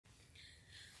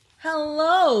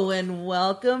Hello and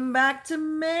welcome back to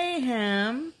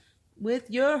Mayhem with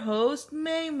your host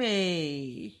May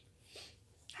May.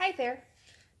 Hi there.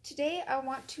 Today I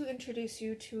want to introduce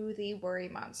you to the worry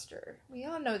monster. We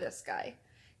all know this guy.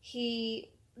 He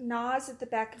gnaws at the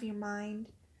back of your mind.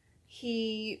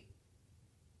 He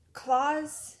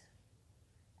claws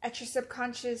at your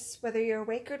subconscious whether you're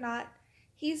awake or not.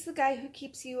 He's the guy who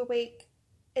keeps you awake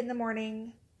in the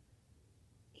morning.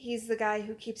 He's the guy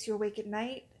who keeps you awake at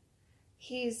night.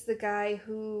 He's the guy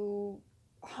who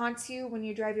haunts you when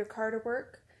you drive your car to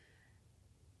work.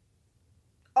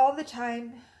 All the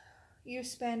time you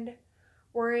spend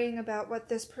worrying about what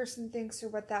this person thinks or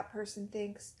what that person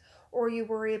thinks, or you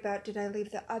worry about, did I leave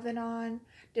the oven on?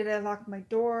 Did I lock my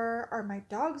door? Are my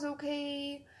dogs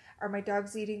okay? Are my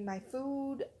dogs eating my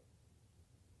food?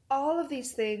 All of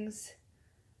these things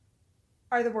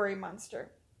are the worry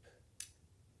monster.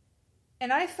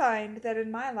 And I find that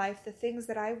in my life, the things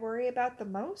that I worry about the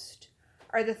most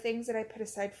are the things that I put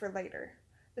aside for later.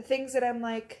 The things that I'm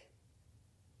like,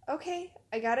 okay,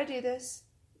 I gotta do this,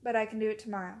 but I can do it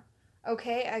tomorrow.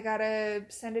 Okay, I gotta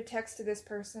send a text to this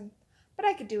person, but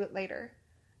I could do it later.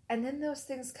 And then those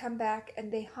things come back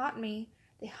and they haunt me.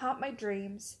 They haunt my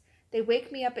dreams. They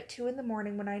wake me up at 2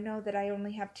 a.m. when I know that I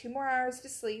only have 2 more hours to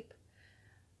sleep.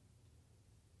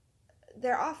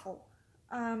 They're awful.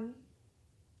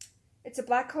 It's a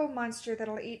black hole monster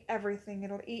that'll eat everything.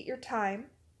 It'll eat your time.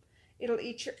 It'll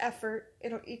eat your effort.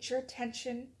 It'll eat your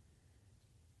attention.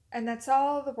 And that's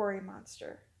all the worry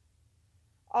monster.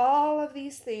 All of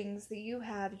these things that you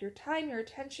have, your time, your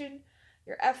attention,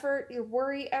 your effort, your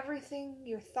worry, everything,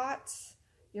 your thoughts,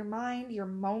 your mind, your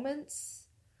moments,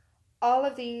 all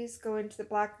of these go into the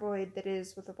black void that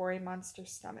is with the worry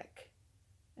monster's stomach.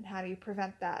 And how do you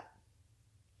prevent that?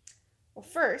 Well,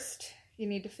 first, you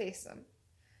need to face them.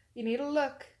 You need to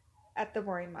look at the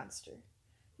worry monster.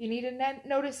 You need to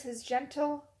notice his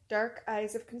gentle, dark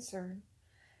eyes of concern,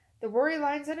 the worry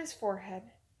lines on his forehead,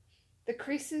 the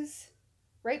creases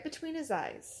right between his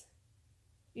eyes.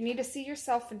 You need to see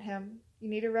yourself in him. You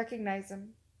need to recognize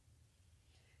him.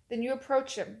 Then you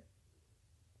approach him.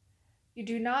 You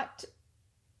do not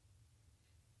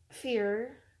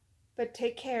fear, but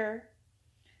take care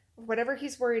of whatever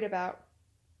he's worried about.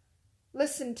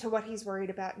 Listen to what he's worried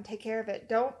about and take care of it.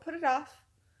 Don't put it off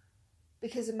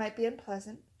because it might be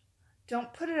unpleasant.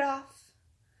 Don't put it off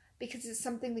because it's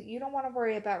something that you don't want to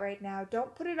worry about right now.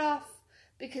 Don't put it off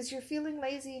because you're feeling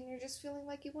lazy and you're just feeling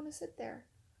like you want to sit there.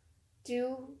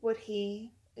 Do what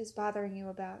he is bothering you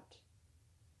about.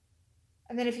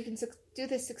 And then if you can do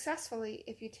this successfully,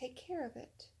 if you take care of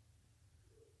it,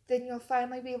 then you'll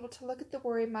finally be able to look at the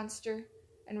worry monster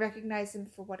and recognize him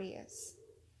for what he is.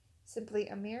 Simply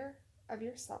a mirror of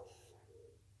yourself.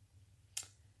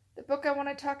 The book I want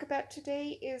to talk about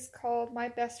today is called My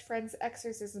Best Friends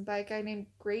Exorcism by a guy named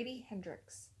Grady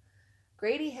Hendrix.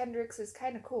 Grady Hendrix is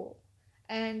kind of cool.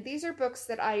 And these are books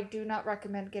that I do not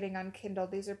recommend getting on Kindle.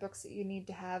 These are books that you need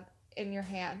to have in your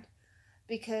hand.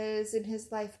 Because in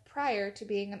his life prior to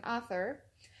being an author,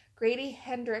 Grady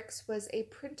Hendrix was a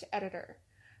print editor.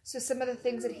 So some of the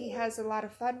things that he has a lot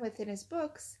of fun with in his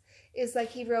books is like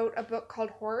he wrote a book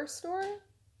called Horror Store.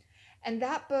 And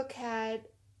that book had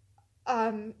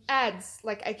ads,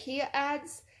 like IKEA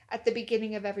ads, at the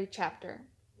beginning of every chapter.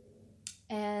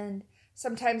 And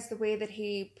sometimes the way that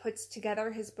he puts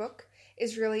together his book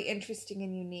is really interesting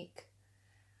and unique.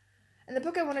 And the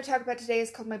book I want to talk about today is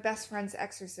called My Best Friend's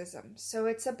Exorcism. So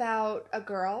it's about a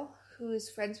girl who is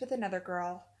friends with another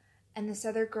girl, and this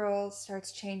other girl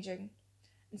starts changing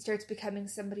and starts becoming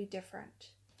somebody different.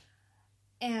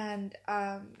 And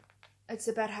it's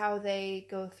about how they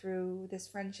go through this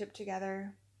friendship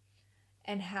together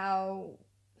and how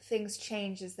things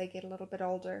change as they get a little bit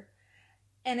older.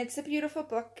 And it's a beautiful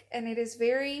book, and it is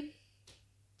very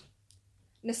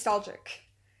nostalgic.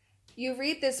 You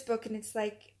read this book and it's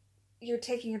like you're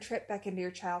taking a trip back into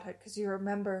your childhood because you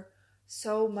remember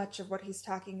so much of what he's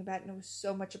talking about and it was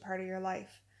so much a part of your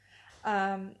life.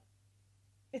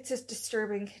 It's a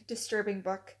disturbing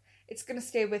book. It's going to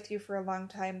stay with you for a long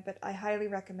time, but I highly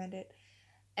recommend it.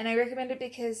 And I recommend it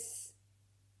because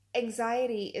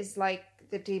anxiety is like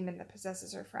the demon that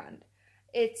possesses her friend.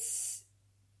 It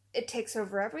takes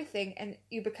over everything, and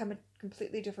you become a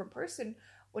completely different person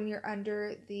when you're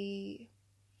under the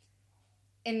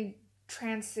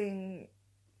entrancing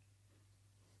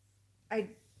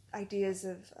ideas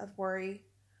of worry.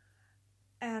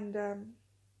 And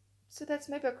so that's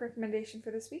my book recommendation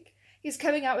for this week. He's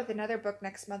coming out with another book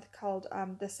next month called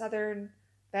The Southern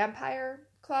Vampire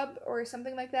Club or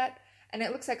something like that, and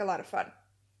it looks like a lot of fun.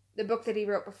 The book that he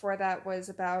wrote before that was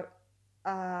about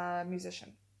a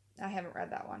musician, I haven't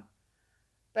read that one.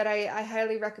 But I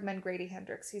highly recommend Grady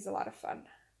Hendrix. He's a lot of fun.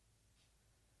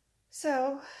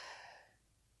 So,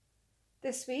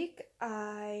 this week,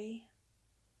 I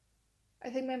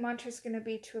think my mantra is going to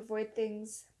be to avoid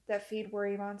things that feed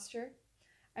worry monster.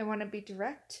 I want to be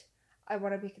direct. I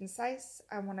want to be concise.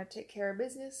 I want to take care of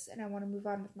business. And I want to move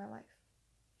on with my life.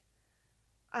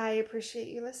 I appreciate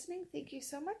you listening. Thank you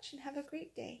so much and have a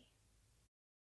great day.